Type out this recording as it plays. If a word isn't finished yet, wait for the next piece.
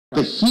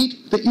The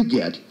heat that you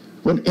get,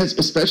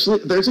 especially,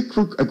 there's a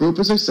group,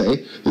 as I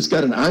say, that's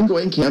got an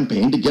ongoing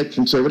campaign to get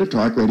conservative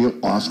talk radio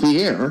off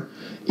the air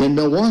in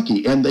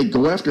Milwaukee, and they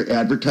go after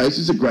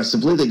advertisers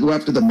aggressively. They go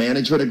after the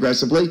management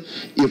aggressively.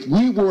 If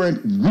we weren't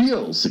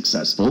real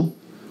successful,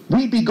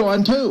 we'd be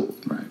gone too.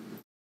 Right.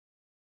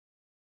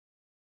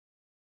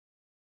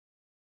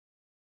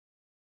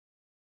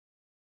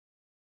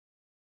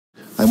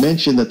 I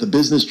mentioned that the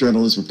Business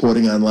Journal is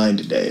reporting online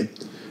today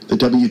that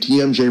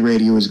WTMJ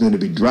Radio is going to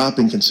be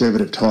dropping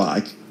conservative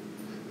talk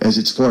as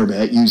its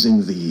format,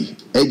 using the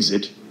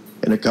exit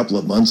in a couple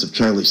of months of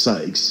Charlie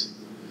Sykes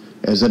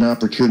as an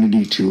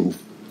opportunity to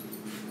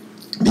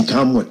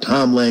become what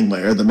Tom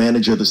Langmeyer, the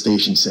manager of the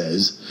station,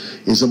 says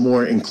is a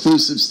more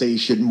inclusive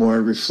station,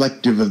 more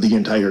reflective of the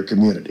entire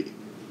community.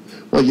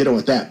 Well, you know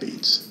what that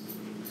means.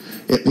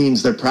 It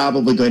means they're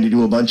probably going to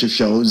do a bunch of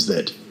shows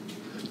that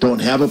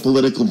don't have a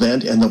political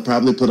bent, and they'll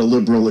probably put a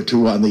liberal or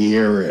two on the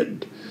air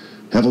and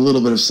have a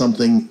little bit of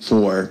something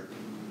for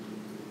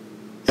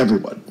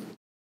everyone.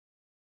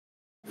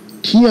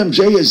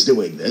 TMJ is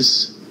doing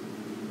this,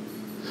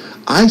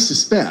 I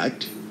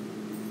suspect,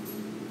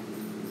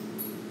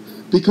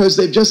 because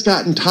they've just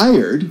gotten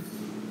tired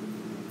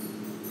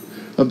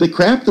of the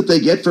crap that they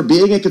get for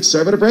being a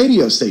conservative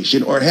radio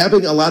station or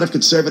having a lot of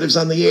conservatives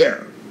on the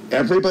air.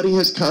 Everybody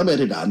has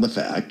commented on the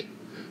fact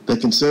that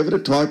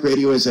conservative talk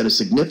radio has had a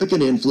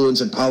significant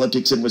influence in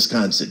politics in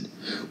Wisconsin.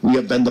 We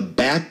have been the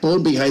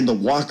backbone behind the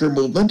Walker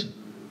movement.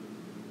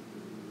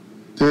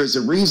 There is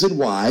a reason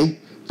why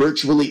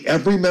virtually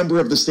every member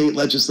of the state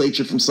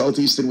legislature from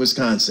southeastern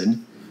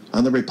Wisconsin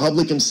on the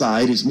Republican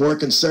side is more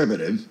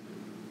conservative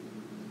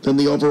than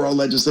the overall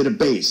legislative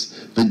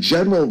base. The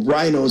general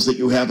rhinos that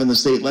you have in the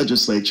state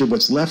legislature,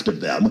 what's left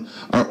of them,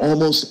 are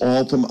almost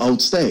all from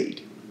outstate.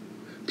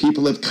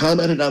 People have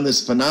commented on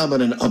this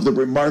phenomenon of the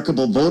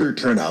remarkable voter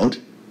turnout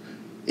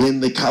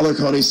in the collar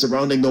counties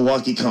surrounding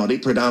Milwaukee County,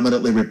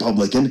 predominantly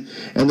Republican,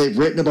 and they've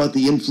written about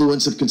the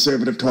influence of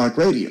conservative talk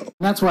radio.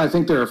 That's why I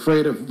think they're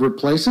afraid of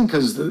replacing,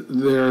 because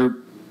they're,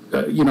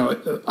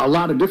 a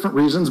lot of different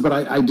reasons, but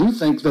I do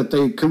think that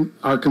they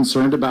are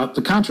concerned about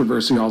the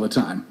controversy all the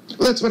time.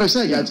 Well, that's what I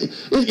say, yeah.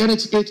 And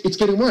it's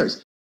getting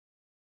worse.